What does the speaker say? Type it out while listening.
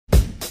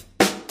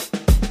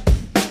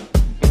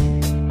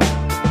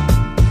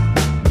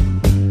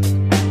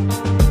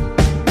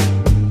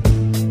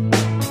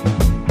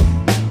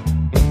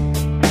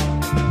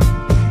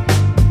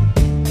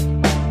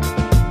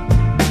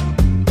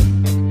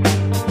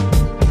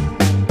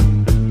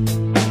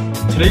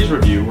today's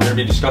review, we're going to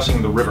be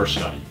discussing the RIVUR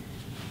study.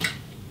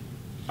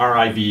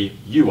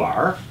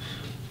 RIVUR,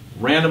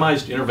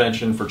 randomized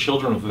intervention for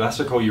children with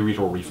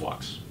vesico-urethral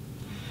reflux.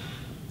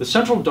 The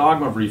central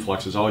dogma of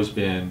reflux has always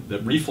been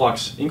that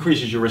reflux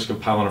increases your risk of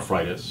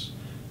pyelonephritis.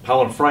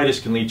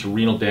 Pyelonephritis can lead to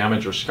renal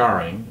damage or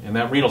scarring, and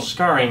that renal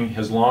scarring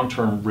has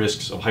long-term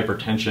risks of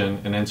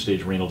hypertension and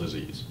end-stage renal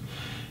disease.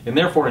 And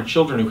therefore, in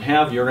children who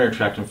have urinary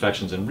tract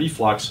infections and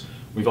reflux,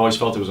 we've always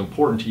felt it was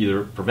important to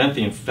either prevent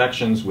the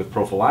infections with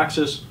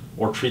prophylaxis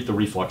or treat the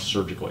reflux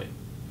surgically.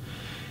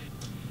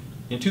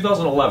 In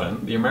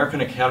 2011, the American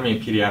Academy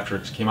of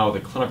Pediatrics came out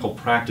with a clinical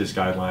practice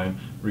guideline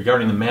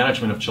regarding the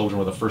management of children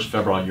with a first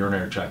febrile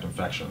urinary tract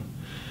infection.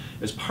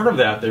 As part of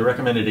that, they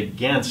recommended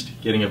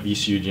against getting a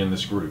VCUG in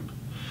this group.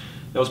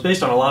 That was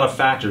based on a lot of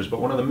factors,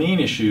 but one of the main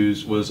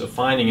issues was a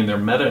finding in their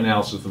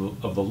meta-analysis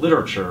of the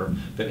literature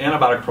that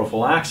antibiotic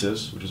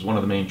prophylaxis, which is one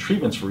of the main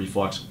treatments for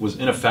reflux, was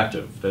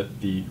ineffective,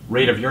 that the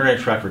rate of urinary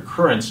tract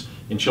recurrence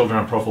in children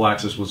on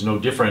prophylaxis was no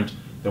different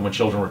than when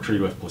children were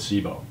treated with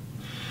placebo.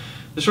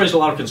 This raised a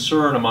lot of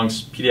concern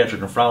amongst pediatric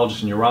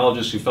nephrologists and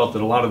urologists who felt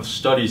that a lot of the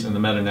studies in the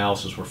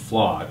meta-analysis were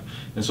flawed,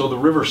 and so the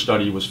RIVUR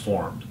study was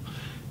formed.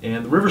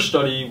 And the RIVUR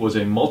study was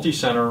a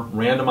multi-center,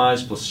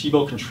 randomized,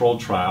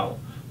 placebo-controlled trial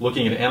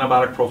looking at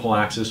antibiotic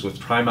prophylaxis with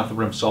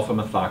trimethoprim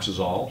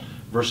sulfamethoxazole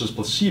versus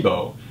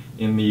placebo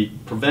in the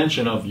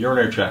prevention of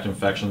urinary tract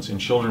infections in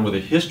children with a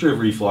history of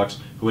reflux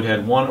who had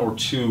had 1 or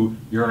 2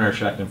 urinary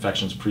tract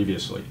infections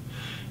previously.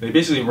 They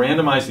basically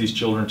randomized these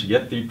children to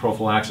get the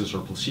prophylaxis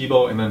or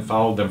placebo and then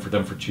followed them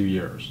for 2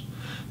 years.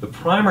 The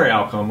primary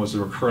outcome was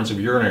the recurrence of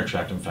urinary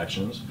tract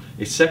infections.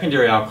 A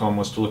secondary outcome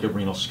was to look at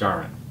renal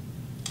scarring.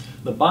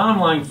 The bottom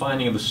line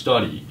finding of the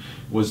study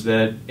was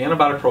that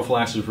antibiotic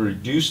prophylaxis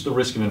reduced the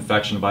risk of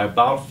infection by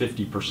about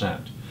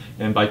 50%.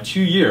 And by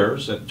 2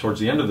 years, towards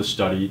the end of the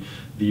study,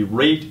 the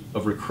rate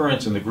of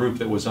recurrence in the group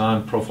that was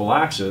on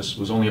prophylaxis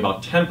was only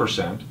about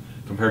 10%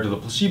 compared to the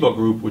placebo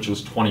group, which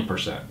was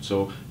 20%.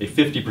 So a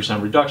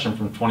 50% reduction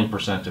from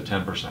 20% to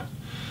 10%.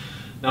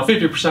 Now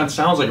 50%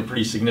 sounds like a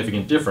pretty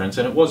significant difference,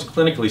 and it was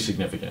clinically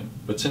significant.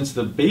 But since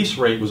the base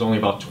rate was only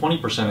about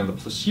 20% in the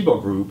placebo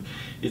group,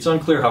 it's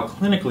unclear how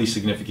clinically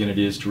significant it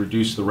is to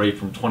reduce the rate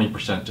from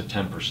 20% to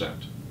 10%.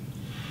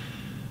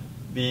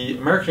 The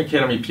American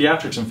Academy of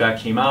Pediatrics, in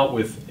fact, came out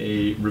with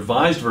a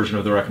revised version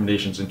of the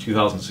recommendations in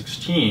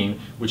 2016,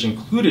 which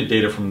included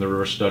data from the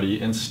RIVUR study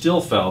and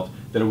still felt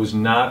that it was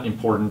not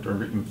important,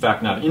 or in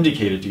fact not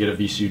indicated, to get a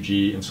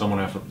VCUG in someone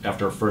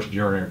after a first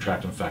urinary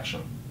tract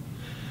infection.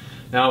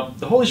 Now,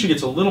 the whole issue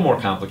gets a little more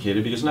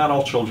complicated because not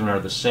all children are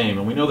the same,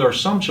 and we know there are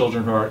some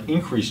children who are at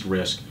increased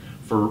risk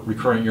for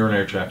recurrent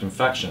urinary tract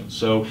infections.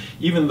 So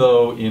even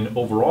though in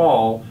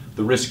overall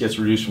the risk gets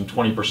reduced from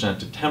 20%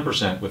 to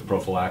 10% with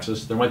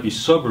prophylaxis, there might be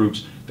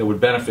subgroups that would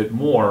benefit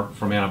more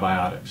from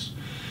antibiotics.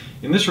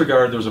 In this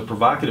regard, there was a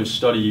provocative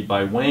study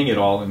by Wang et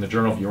al. In the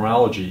Journal of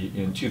Urology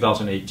in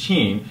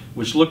 2018,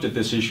 which looked at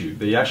this issue.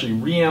 They actually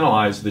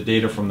reanalyzed the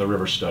data from the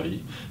RIVUR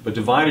study, but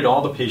divided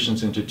all the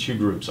patients into 2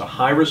 groups, a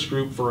high-risk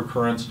group for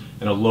recurrence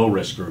and a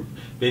low-risk group,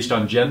 based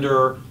on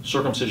gender,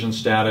 circumcision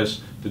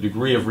status, the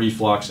degree of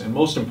reflux, and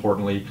most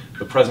importantly,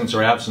 the presence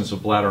or absence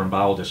of bladder and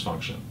bowel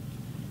dysfunction.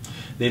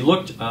 They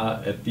looked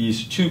at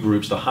these 2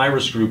 groups, the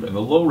high-risk group and the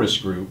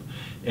low-risk group,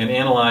 and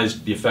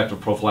analyzed the effect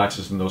of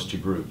prophylaxis in those 2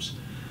 groups.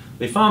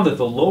 They found that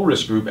the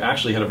low-risk group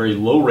actually had a very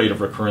low rate of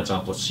recurrence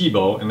on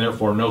placebo and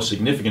therefore no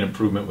significant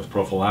improvement with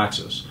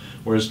prophylaxis,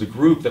 whereas the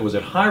group that was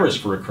at high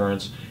risk for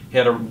recurrence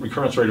had a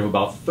recurrence rate of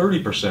about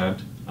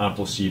 30% on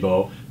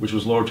placebo, which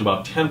was lowered to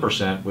about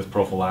 10% with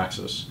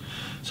prophylaxis.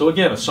 So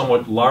again, a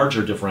somewhat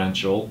larger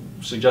differential,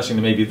 suggesting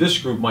that maybe this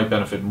group might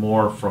benefit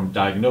more from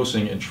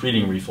diagnosing and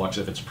treating reflux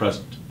if it's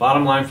present.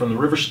 Bottom line from the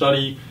RIVUR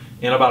study,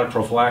 antibiotic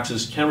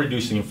prophylaxis can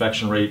reduce the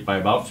infection rate by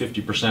about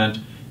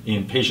 50%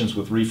 in patients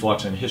with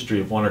reflux and a history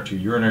of 1 or 2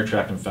 urinary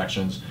tract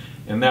infections,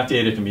 and that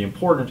data can be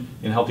important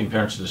in helping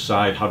parents to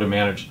decide how to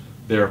manage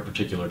their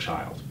particular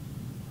child.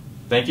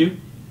 Thank you,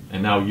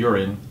 and now you're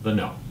in the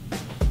know.